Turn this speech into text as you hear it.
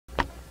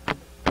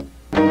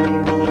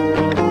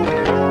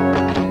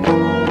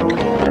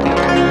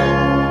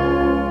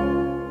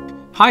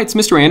Hi, it's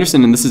Mr.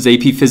 Anderson, and this is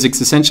AP Physics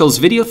Essentials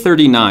video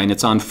 39.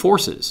 It's on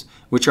forces,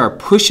 which are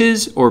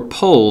pushes or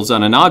pulls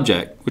on an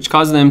object which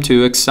cause them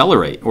to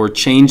accelerate or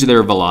change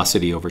their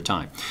velocity over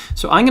time.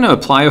 So I'm going to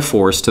apply a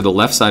force to the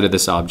left side of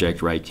this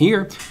object right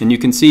here, and you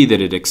can see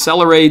that it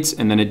accelerates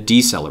and then it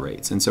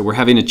decelerates. And so we're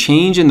having a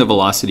change in the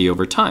velocity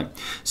over time.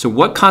 So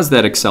what caused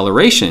that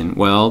acceleration?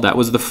 Well, that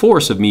was the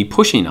force of me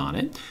pushing on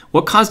it.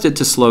 What caused it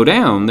to slow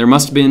down? There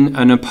must have been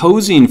an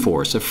opposing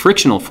force, a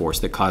frictional force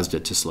that caused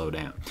it to slow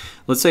down.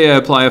 Let's say I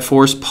apply a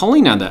force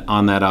pulling on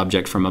that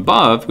object from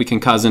above. We can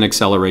cause an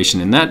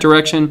acceleration in that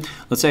direction.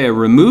 Let's say I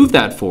remove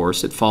that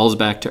force, it falls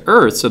back to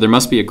Earth, so there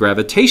must be a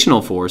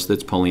gravitational force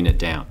that's pulling it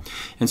down.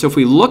 And so if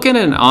we look at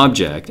an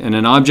object, and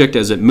an object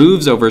as it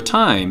moves over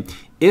time,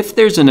 if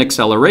there's an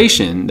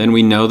acceleration, then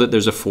we know that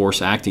there's a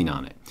force acting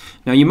on it.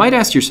 Now you might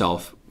ask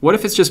yourself, what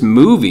if it's just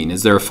moving?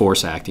 Is there a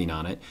force acting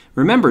on it?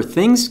 Remember,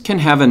 things can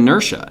have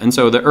inertia, and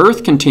so the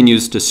Earth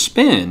continues to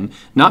spin,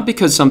 not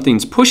because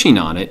something's pushing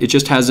on it, it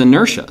just has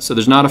inertia, so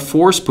there's not a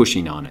force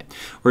pushing on it.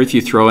 Or if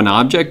you throw an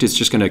object, it's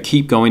just going to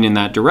keep going in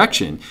that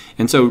direction.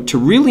 And so to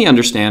really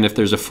understand if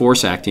there's a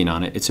force acting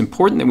on it, it's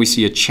important that we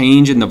see a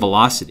change in the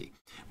velocity,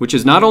 which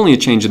is not only a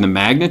change in the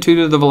magnitude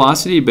of the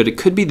velocity, but it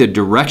could be the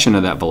direction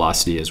of that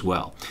velocity as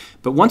well.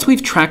 But once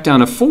we've tracked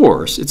down a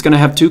force, it's going to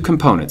have two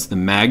components, the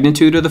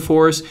magnitude of the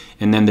force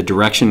and then the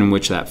direction in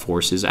which that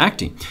force is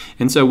acting.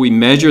 And so we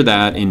measure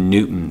that in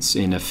newtons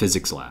in a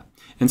physics lab.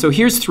 And so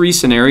here's three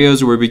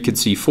scenarios where we could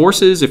see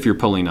forces if you're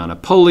pulling on a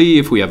pulley,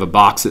 if we have a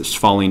box that's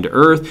falling to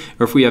Earth,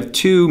 or if we have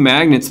two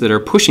magnets that are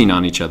pushing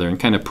on each other and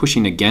kind of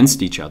pushing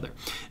against each other.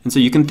 And so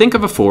you can think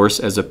of a force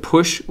as a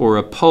push or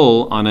a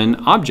pull on an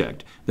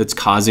object that's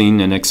causing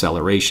an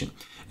acceleration.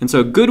 And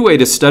so a good way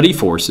to study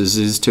forces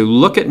is to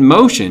look at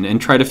motion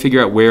and try to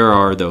figure out where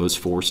are those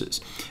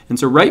forces. And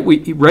so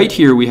right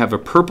here we have a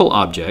purple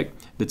object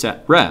that's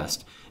at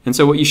rest. And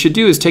so what you should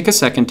do is take a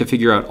second to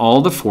figure out all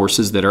the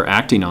forces that are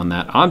acting on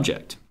that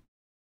object.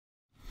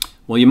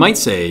 Well, you might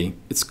say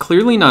it's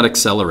clearly not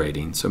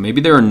accelerating, so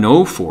maybe there are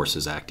no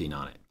forces acting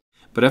on it.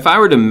 But if I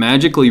were to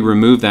magically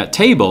remove that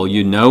table,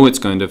 you know it's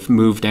going to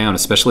move down,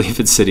 especially if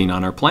it's sitting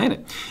on our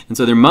planet. And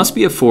so there must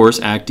be a force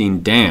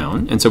acting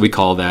down, and so we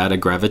call that a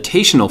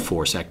gravitational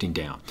force acting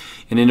down.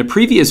 And in a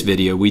previous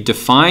video, we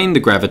defined the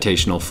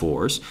gravitational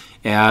force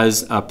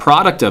as a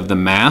product of the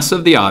mass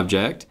of the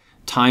object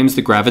times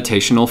the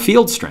gravitational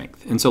field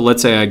strength. And so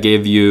let's say I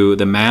gave you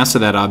the mass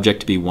of that object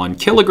to be 1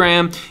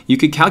 kilogram. You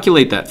could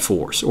calculate that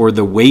force, or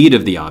the weight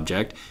of the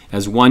object,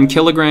 as 1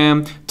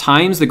 kilogram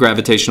times the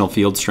gravitational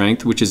field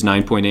strength, which is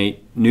 9.8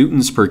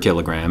 newtons per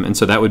kilogram. And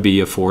so that would be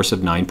a force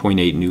of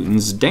 9.8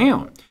 newtons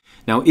down.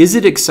 Now, is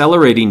it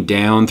accelerating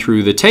down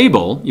through the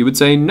table? You would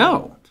say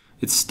no.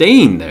 It's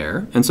staying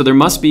there, and so there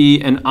must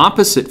be an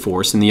opposite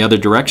force in the other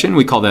direction.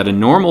 We call that a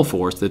normal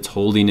force that's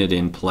holding it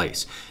in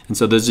place. And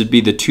so those would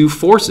be the two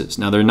forces.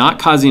 Now they're not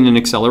causing an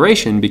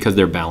acceleration because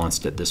they're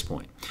balanced at this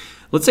point.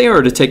 Let's say I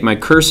were to take my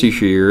cursor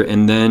here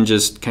and then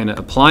just kind of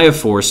apply a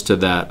force to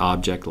that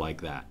object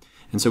like that.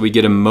 And so we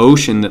get a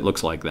motion that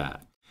looks like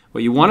that.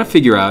 What you want to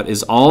figure out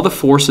is all the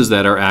forces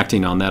that are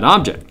acting on that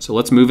object. So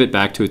let's move it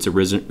back to its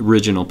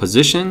original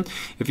position.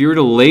 If you were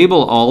to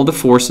label all the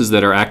forces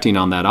that are acting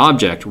on that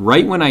object,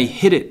 right when I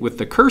hit it with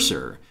the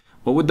cursor,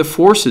 what would the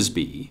forces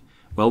be?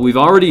 Well, we've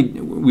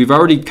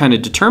already kind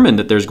of determined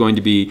that there's going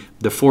to be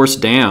the force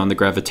down, the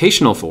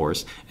gravitational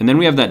force, and then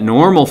we have that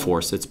normal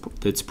force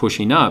that's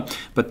pushing up.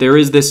 But there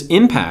is this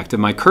impact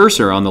of my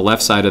cursor on the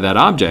left side of that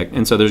object,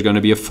 and so there's going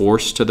to be a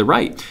force to the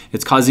right.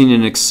 It's causing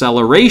an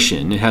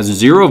acceleration. It has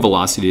zero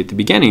velocity at the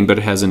beginning, but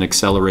it has an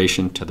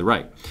acceleration to the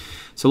right.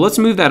 So let's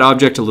move that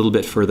object a little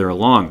bit further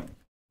along.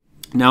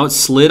 Now it's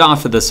slid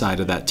off of the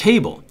side of that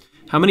table.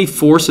 How many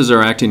forces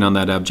are acting on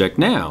that object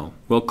now?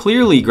 Well,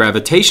 clearly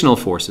gravitational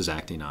force is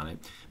acting on it,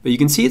 but you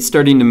can see it's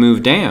starting to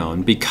move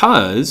down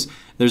because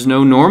there's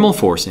no normal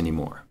force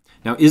anymore.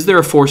 Now, is there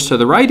a force to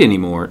the right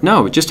anymore?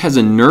 No, it just has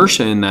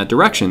inertia in that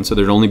direction, so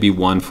there'd only be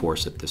one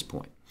force at this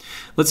point.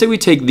 Let's say we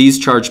take these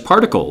charged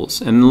particles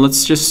and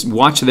let's just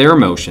watch their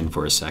motion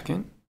for a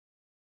second.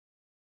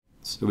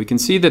 So we can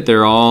see that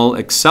they're all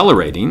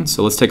accelerating,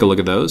 so let's take a look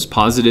at those.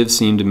 Positives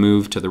seem to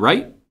move to the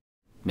right,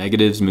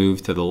 negatives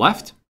move to the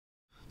left.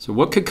 So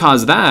what could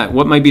cause that?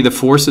 What might be the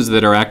forces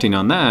that are acting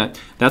on that?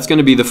 That's going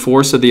to be the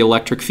force of the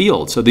electric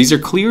field. So these are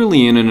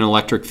clearly in an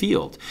electric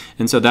field.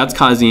 And so that's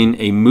causing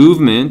a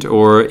movement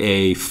or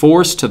a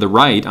force to the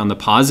right on the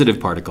positive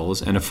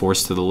particles and a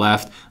force to the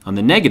left on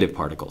the negative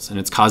particles. And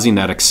it's causing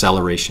that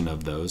acceleration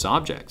of those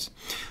objects.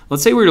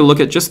 Let's say we were to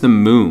look at just the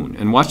moon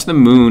and watch the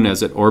moon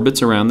as it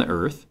orbits around the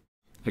Earth.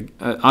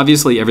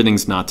 Obviously,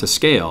 everything's not to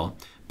scale,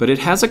 but it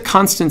has a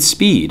constant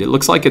speed. It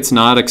looks like it's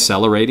not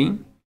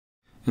accelerating.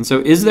 And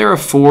so is there a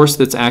force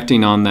that's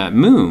acting on that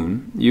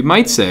moon? You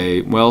might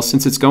say, well,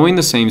 since it's going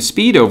the same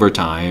speed over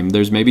time,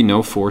 there's maybe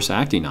no force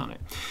acting on it.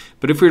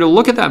 But if we were to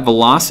look at that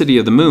velocity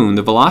of the moon,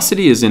 the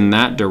velocity is in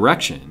that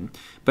direction.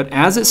 But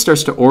as it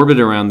starts to orbit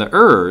around the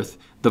Earth,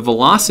 the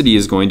velocity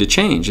is going to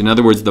change. In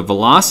other words, the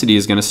velocity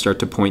is going to start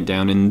to point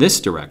down in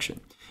this direction.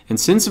 And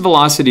since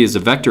velocity is a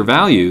vector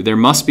value, there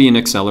must be an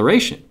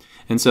acceleration.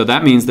 And so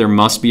that means there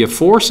must be a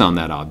force on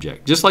that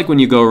object. Just like when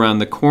you go around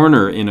the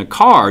corner in a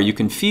car, you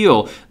can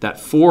feel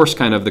that force,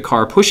 kind of the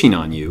car pushing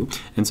on you.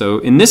 And so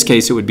in this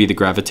case, it would be the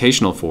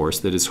gravitational force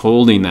that is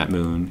holding that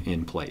moon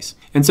in place.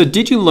 And so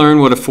did you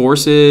learn what a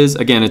force is?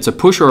 Again, it's a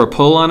push or a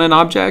pull on an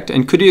object.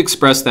 And could you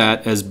express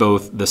that as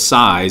both the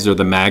size or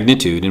the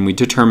magnitude? And we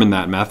determine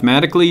that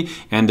mathematically,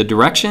 and the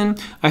direction?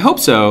 I hope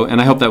so, and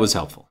I hope that was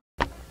helpful.